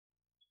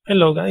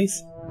Hello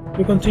guys,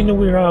 we continue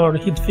with our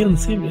hit film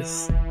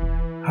series.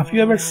 Have you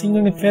ever seen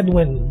an effect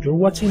when you're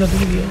watching a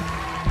video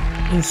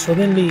and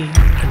suddenly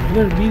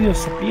another video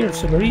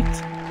appears over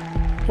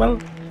it? Well,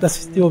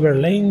 that's the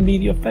overlaying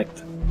video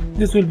effect.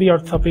 This will be our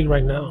topic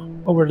right now,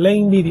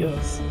 overlaying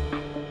videos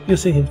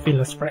using HitFilm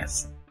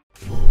Express.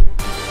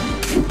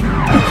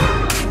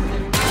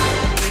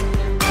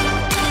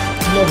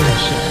 Love and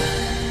share.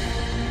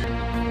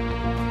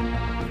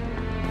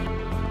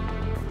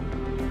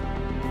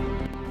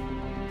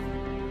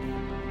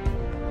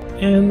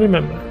 And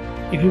remember,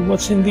 if you're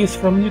watching this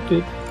from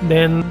YouTube,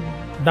 then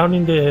down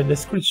in the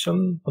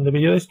description, on the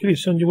video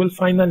description, you will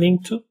find a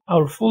link to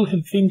our full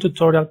HitFilm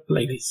tutorial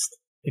playlist.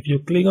 If you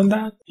click on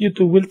that,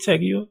 YouTube will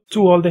take you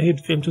to all the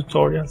HitFilm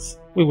tutorials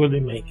we will be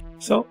making.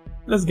 So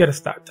let's get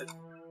started.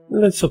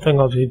 Let's open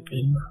up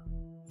HitFilm.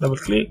 Double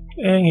click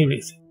and here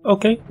is it.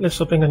 Okay, let's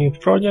open a new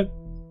project.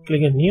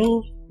 Click on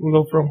New. We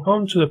go from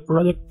Home to the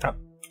Project tab.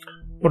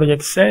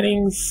 Project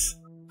Settings.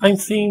 I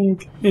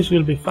think this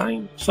will be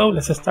fine. So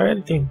let's start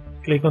editing.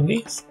 Click on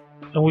this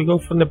and we go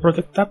from the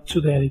Project tab to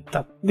the Edit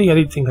tab. The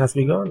editing has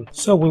begun.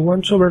 So we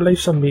want to overlay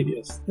some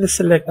videos. Let's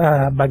select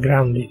a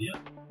background video.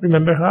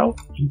 Remember how?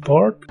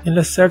 Import, and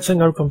let's search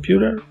in our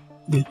computer,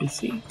 this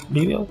PC,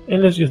 video,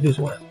 and let's use this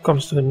one.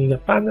 Comes to the media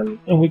panel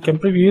and we can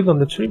preview it on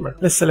the trimmer.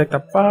 Let's select a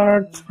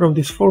part from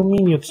this 4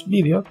 minutes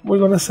video. We're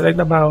gonna select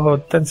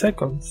about 10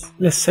 seconds.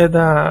 Let's set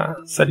a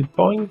setting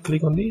point,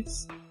 click on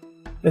this.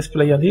 Let's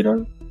play a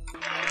little.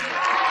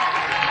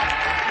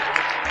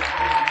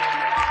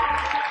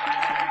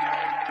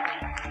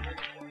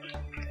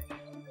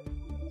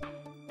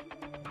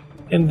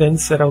 And then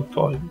set out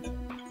point.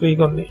 Click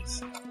on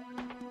this.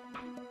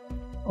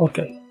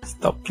 Okay,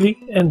 stop, click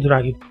and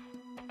drag it.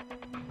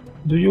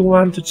 Do you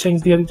want to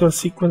change the editor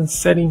sequence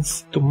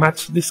settings to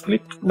match this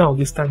clip? No,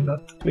 this time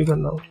not. Click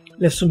on no.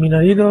 Let's zoom in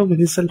a little with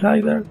this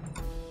slider.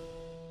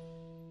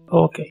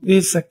 Okay,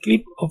 this is a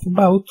clip of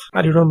about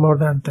a little more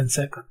than 10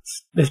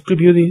 seconds. Let's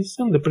preview this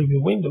on the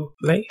preview window.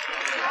 Play.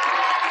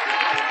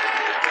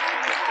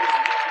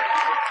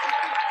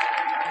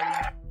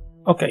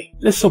 Okay,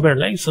 let's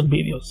overlay some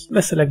videos.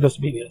 Let's select those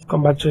videos.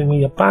 Come back to the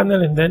media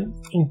panel and then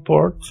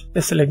import.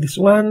 Let's select this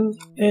one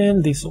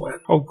and this one.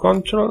 Hold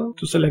Ctrl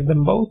to select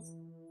them both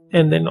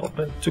and then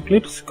open. Two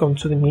clips, come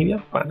to the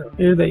media panel.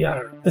 Here they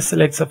are. Let's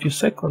select a few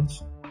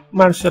seconds.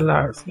 Martial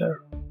arts there.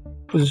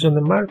 Position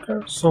the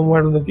marker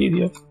somewhere on the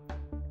video.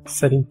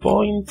 Setting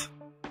point.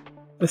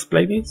 Let's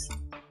play this.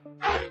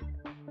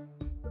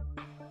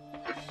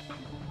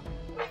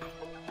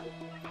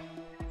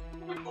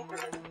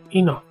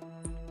 Enough.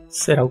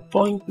 Set out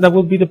point, that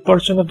will be the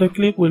portion of the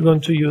clip we're going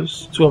to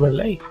use to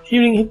overlay.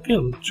 Here in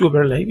HitFilm, to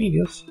overlay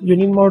videos, you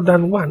need more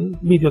than one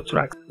video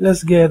track.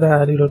 Let's get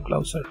a little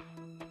closer.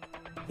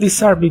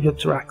 These are video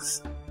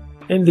tracks,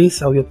 and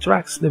these audio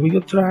tracks. The video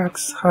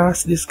tracks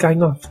has this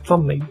kind of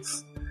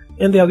thumbnails,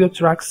 and the audio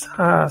tracks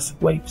has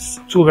waves.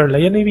 To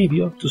overlay any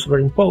video, to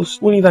superimpose,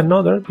 we need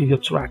another video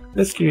track.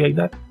 Let's create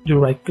that. You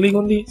right click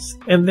on this,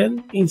 and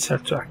then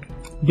insert track.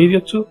 Video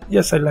 2,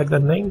 yes I like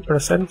that name,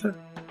 press enter.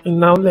 And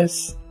now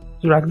let's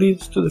drag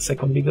this to the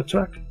second video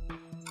track.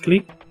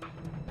 Click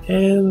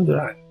and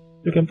drag.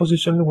 You can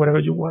position it wherever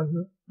you want.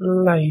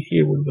 Like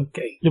here will be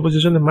okay. You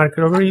position the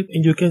marker over it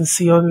and you can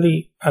see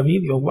only a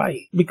video.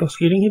 Why? Because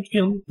here in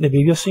HitFilm, the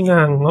videos in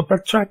an upper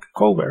track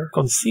cover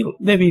conceal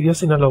the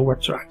videos in a lower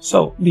track.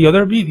 So the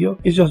other video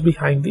is just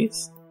behind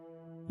this.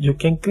 You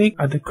can click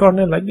at the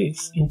corner like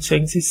this and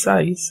change its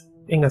size,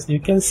 and as you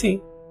can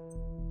see,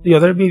 the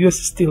other video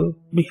is still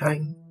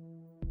behind.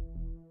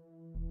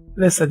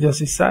 Let's adjust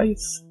the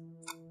size.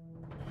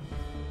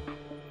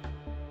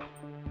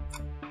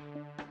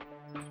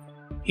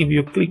 If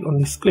you click on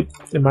this clip,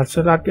 the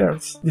martial art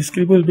girls, this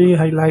clip will be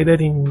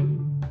highlighted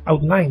in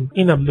outline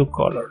in a blue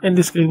color, and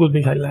this clip will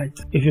be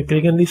highlighted. If you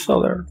click on this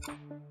other,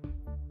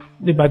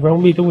 the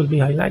background video will be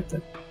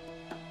highlighted.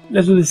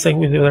 Let's do the same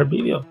with the other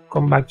video.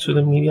 Come back to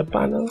the media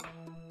panel.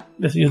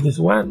 Let's use this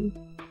one.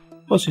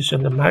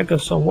 Position the marker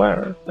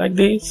somewhere like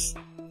this.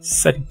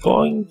 Set a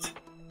point.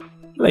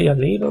 Play a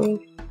little.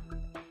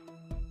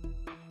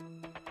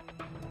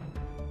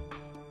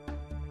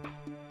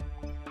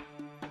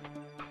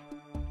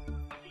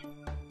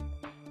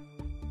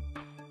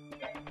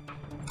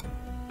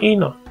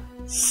 Enough.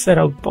 Set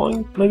out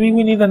point. Maybe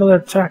we need another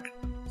track.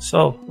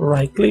 So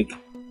right click,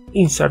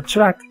 insert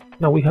track.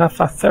 Now we have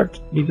a third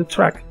video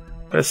track.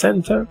 Press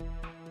enter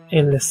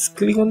and let's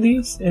click on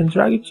this and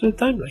drag it to the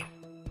timeline.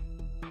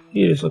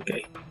 Here is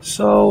okay.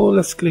 So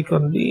let's click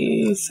on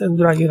this and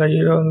drag it a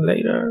little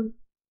later.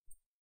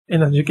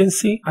 And as you can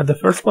see, at the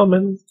first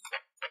moment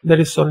there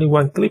is only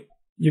one clip.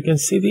 You can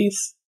see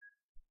this.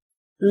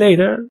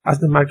 Later, as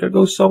the marker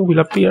goes on, will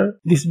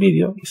appear this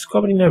video is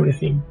covering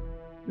everything.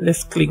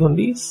 Let's click on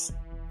this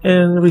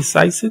and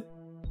resize it.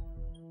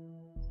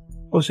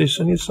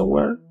 Position it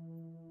somewhere.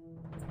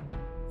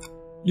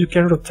 You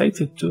can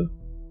rotate it too,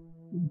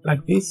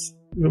 like this,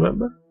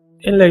 remember?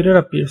 And later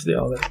appears the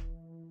other,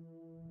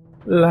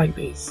 like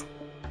this.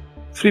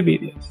 3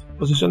 videos.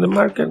 Position the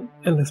marker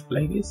and let's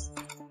play this.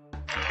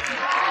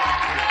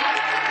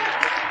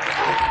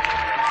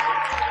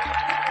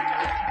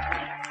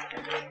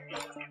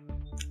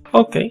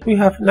 Okay, we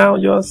have now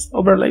just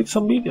overlaid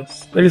some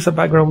videos. There is a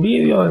background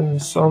video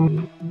and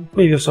some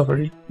videos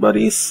over it, but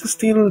it's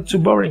still too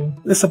boring.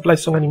 Let's apply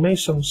some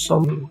animation,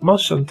 some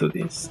motion to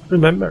this.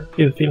 Remember,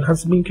 HitFilm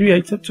has been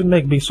created to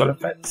make visual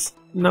effects.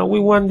 Now we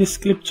want this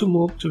clip to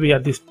move, to be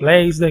at this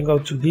place, then go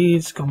to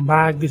this, come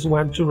back, this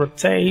one to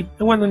rotate,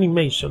 and one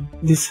animation.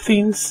 These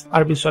things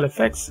are visual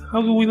effects.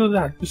 How do we do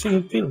that?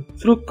 Using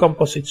HitFilm. Through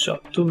composite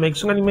shot. To make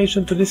some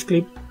animation to this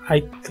clip,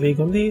 I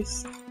click on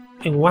this,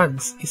 and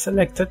once it's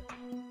selected,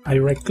 I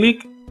right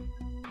click,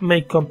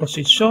 make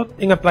composite shot,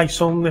 and apply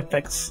some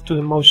effects to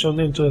the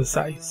motion and to the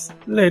size.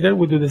 Later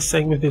we do the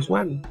same with this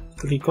one.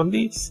 Click on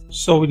this,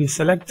 so it is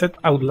selected,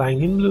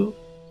 outline in blue,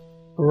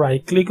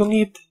 right click on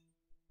it,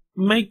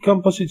 make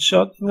composite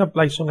shot, and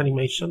apply some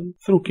animation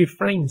through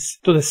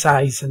keyframes to the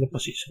size and the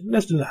position.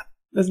 Let's do that.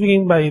 Let's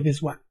begin by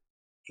this one.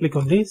 Click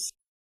on this,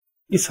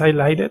 it's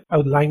highlighted,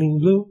 outline in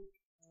blue,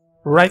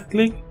 right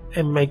click,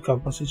 and make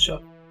composite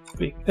shot.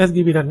 Click. Let's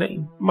give it a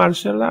name.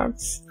 Martial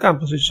arts.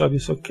 Composite shot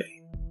is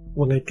okay.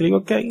 When I click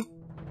OK,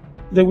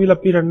 there will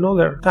appear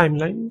another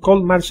timeline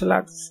called martial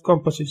arts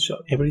composite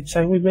shot. Every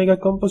time we make a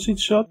composite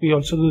shot, we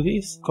also do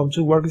this. Come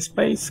to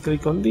workspace,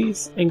 click on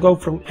this, and go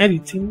from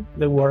editing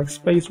the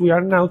workspace we are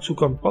now to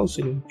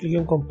compositing. Click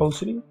on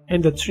compositing,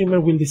 and the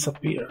trimmer will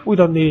disappear. We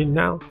don't need it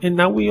now. And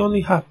now we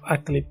only have a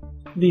clip.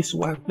 This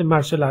one, the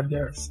martial art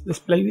girls. Let's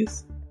play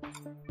this.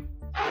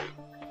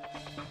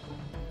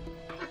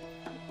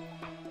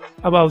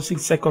 About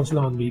 6 seconds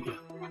long video.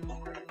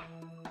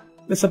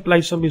 Let's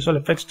apply some visual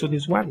effects to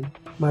this one.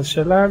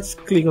 Martial arts,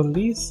 click on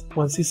this.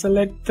 Once it's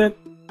selected,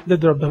 the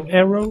drop down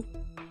arrow,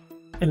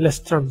 and let's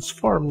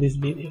transform this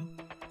video.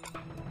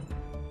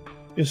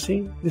 You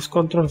see, these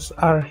controls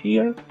are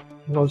here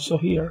and also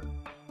here.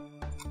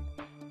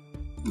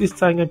 This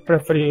time I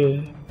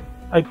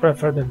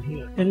prefer them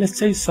here. And let's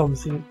say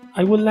something.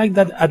 I would like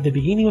that at the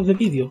beginning of the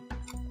video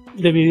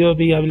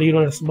be a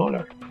little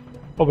smaller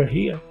over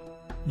here.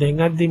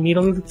 Then at the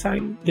middle of the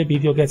time, the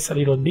video gets a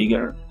little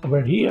bigger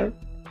over here,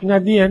 and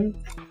at the end,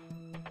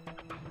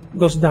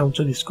 goes down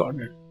to this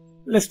corner.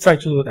 Let's try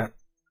to do that.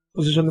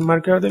 Position the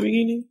marker at the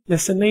beginning.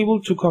 Let's enable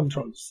two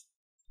controls,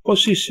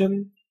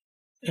 position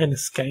and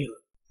scale.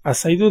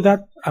 As I do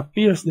that,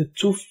 appears the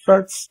two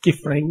first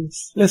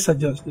keyframes. Let's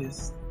adjust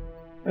this.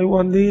 I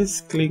want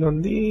this, click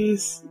on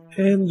this,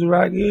 and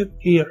drag it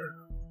here,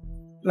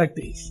 like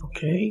this.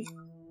 Okay,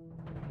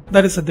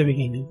 that is at the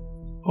beginning.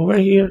 Over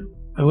here,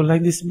 I would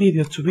like this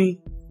video to be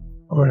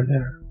over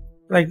there,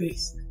 like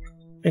this,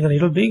 and a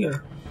little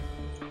bigger.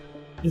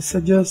 Let's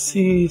adjust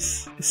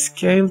this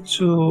scale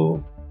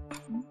to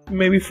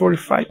maybe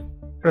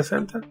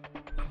 45%.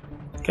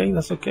 Okay,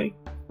 that's okay.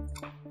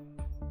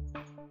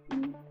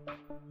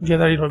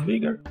 Get a little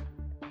bigger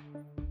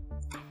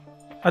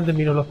at the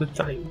middle of the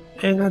time,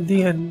 and at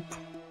the end,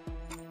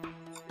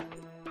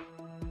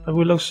 I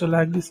will also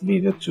like this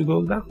video to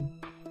go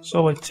down.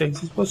 So I change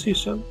this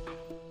position.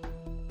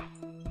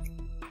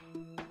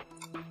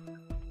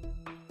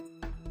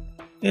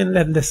 And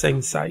let the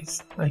same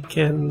size. I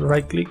can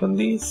right click on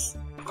this,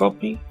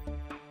 copy,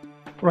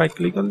 right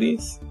click on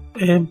this,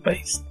 and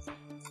paste.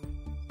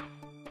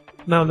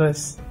 Now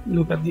let's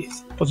look at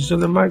this. Position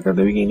the marker at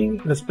the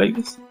beginning. Let's play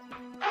this.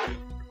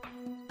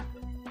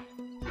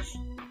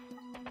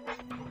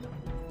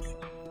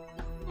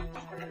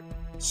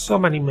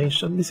 Some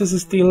animation. This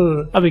is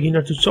still a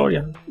beginner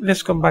tutorial.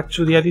 Let's come back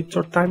to the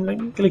editor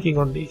timeline. Clicking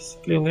on this.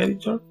 Click on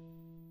editor.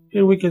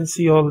 Here we can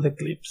see all the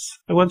clips.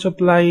 I want to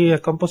apply a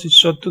composite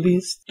shot to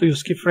this to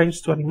use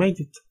keyframes to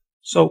animate it.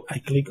 So I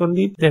click on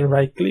it, then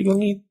right click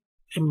on it,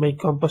 and make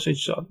composite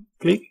shot.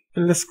 Click,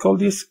 and let's call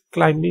this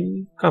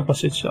climbing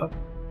composite shot.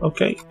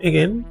 Okay,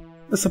 again,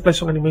 let's apply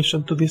some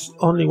animation to this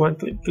only one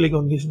clip. Click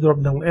on this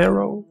drop down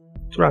arrow,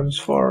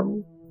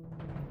 transform,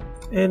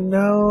 and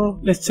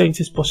now let's change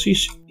its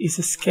position, its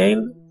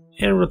scale,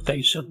 and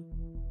rotation.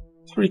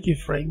 3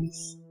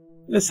 keyframes.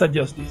 Let's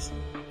adjust this.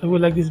 I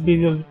would like this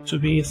video to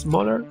be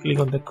smaller. Click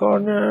on the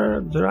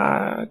corner,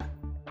 drag,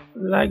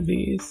 like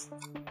this,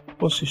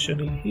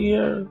 position it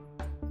here.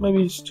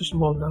 Maybe it's too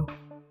small now.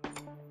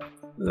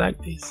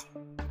 Like this.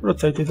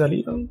 Rotate it a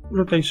little,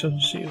 rotation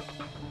 0.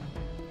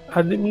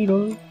 At the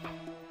middle,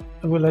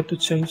 I would like to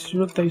change the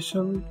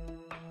rotation.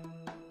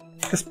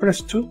 Express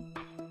 2.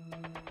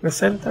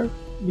 Press enter.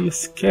 The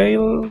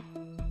scale.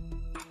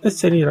 Let's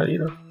change it a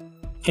little.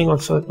 And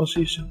also the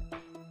position.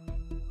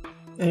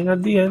 And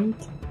at the end,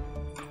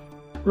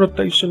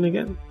 rotation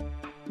again.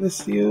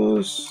 Let's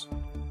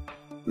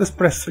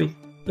press 3.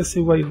 Let's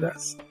see what it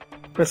does.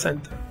 Press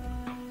enter.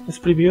 Let's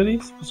preview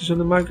this, position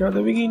the marker at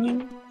the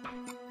beginning,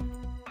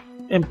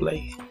 and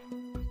play.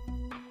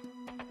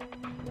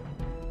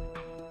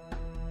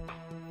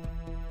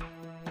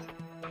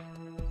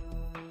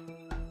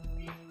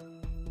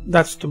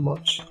 That's too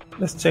much.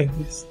 Let's change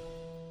this.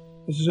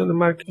 Position the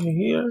marker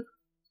here.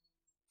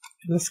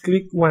 Let's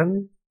click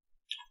 1.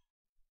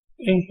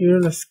 And here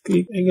let's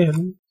click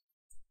again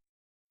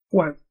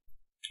 1.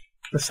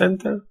 Press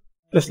enter.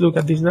 Let's look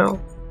at this now.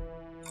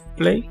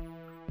 Play.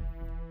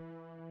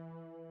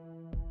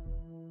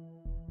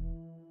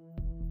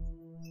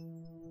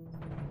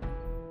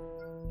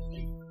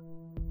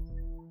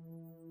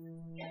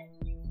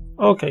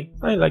 Okay,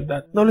 I like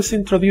that. Now let's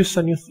introduce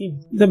a new theme,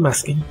 the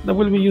masking, that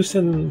we'll be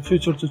using in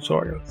future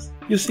tutorials.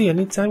 You see,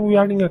 anytime we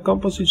are in a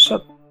composite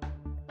shot,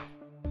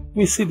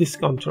 we see these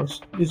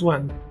controls, this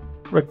one,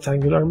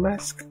 rectangular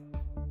mask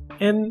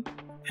and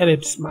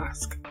ellipse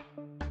mask.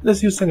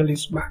 Let's use an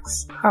ellipse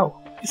mask. How?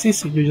 It's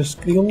easy, you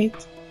just click on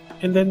it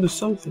and then do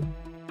something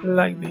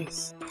like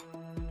this.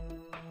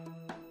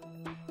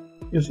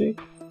 You see?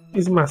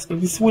 It's masking.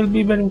 This will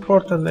be very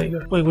important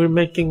later when we're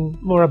making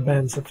more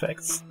advanced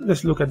effects.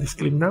 Let's look at this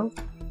clip now.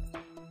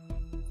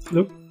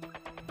 Look.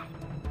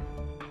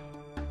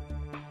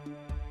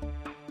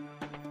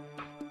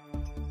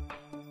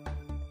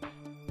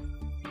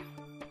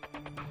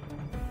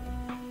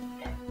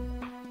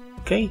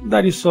 Okay,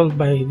 that is solved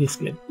by this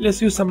clip.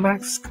 Let's use a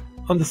mask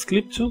on this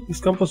clip too,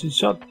 this composite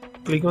shot.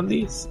 Click on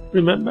this.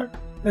 Remember,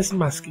 let's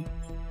mask it.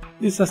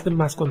 This has the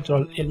mask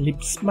control,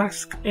 ellipse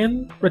mask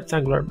and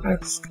rectangular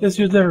mask. Let's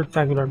use the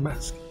rectangular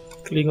mask.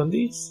 Click on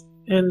this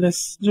and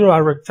let's draw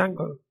a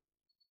rectangle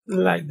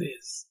like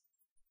this.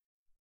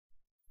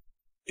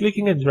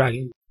 Clicking and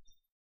dragging.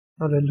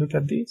 Now let's look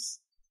at this.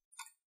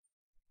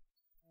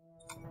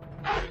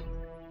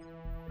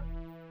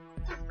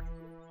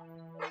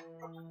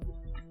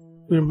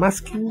 We're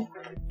masking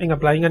and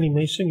applying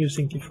animation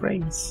using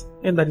keyframes,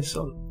 and that is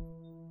all.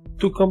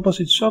 Two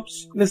composite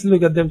shots, let's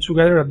look at them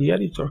together at the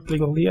editor.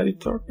 Click on the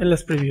editor and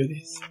let's preview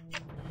this.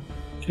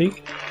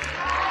 Click.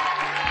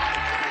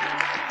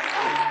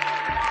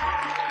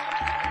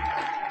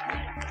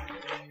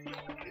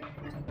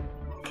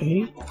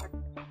 Okay,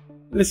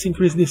 let's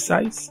increase this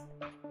size.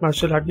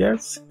 Martial art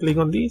girls, click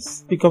on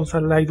this, becomes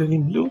highlighted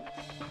in blue,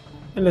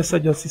 and let's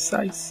adjust the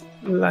size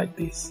like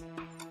this,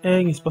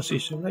 and its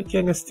position. I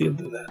can still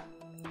do that.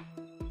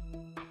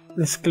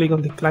 Let's click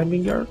on the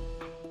climbing girl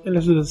and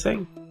let's do the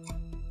same.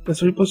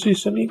 Let's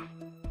reposition it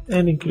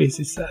and increase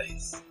the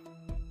size.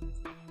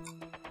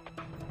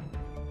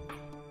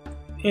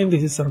 And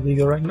this is our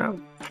video right now.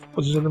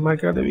 Position the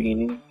marker at the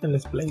beginning and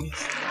let's play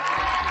this.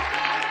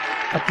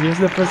 Appears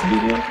the first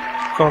video,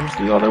 comes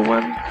the other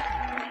one.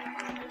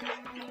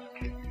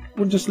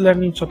 We're just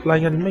learning to apply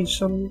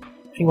animation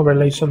and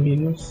overlay some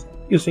videos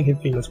using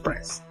HitFilm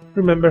Express.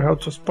 Remember how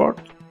to export.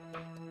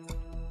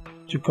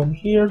 You come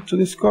here to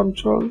this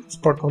control,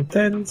 export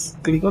contents,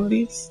 click on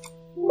this,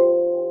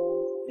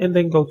 and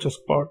then go to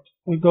export.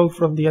 We go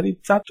from the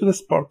edit tab to the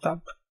export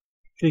tab.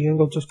 Click and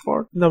go to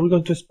export. Now we're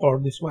going to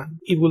export this one.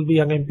 It will be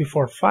an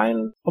MP4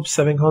 file of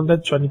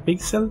 720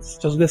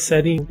 pixels, just the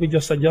setting we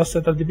just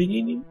adjusted at the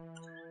beginning.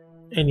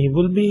 And it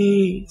will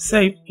be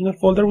saved in a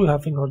folder we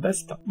have in our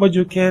desktop. But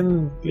you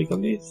can click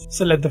on this,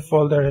 select the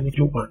folder and if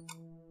you want.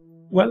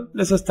 Well,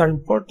 let's start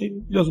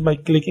importing just by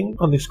clicking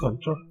on this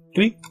control.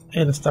 Click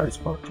and start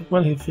exporting.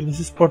 Well, HitFilm is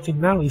exporting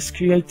now. It's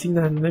creating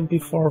an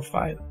MP4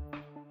 file.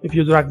 If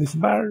you drag this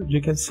bar,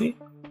 you can see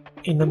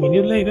in a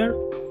minute later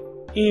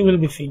it will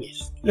be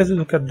finished. Let's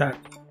look at that.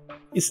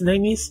 Its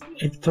name is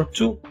Editor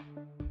 2.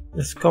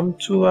 Let's come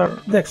to our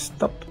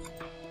desktop,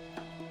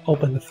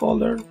 open the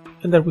folder,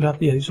 and there we have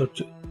the Editor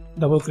 2.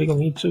 Double click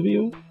on it to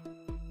view,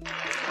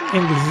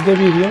 and this is the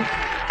video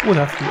we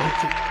have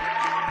created.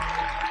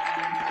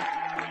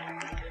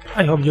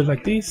 I hope you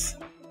like this.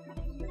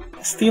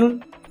 Still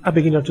a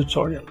beginner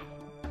tutorial.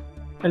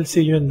 I'll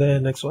see you in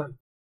the next one.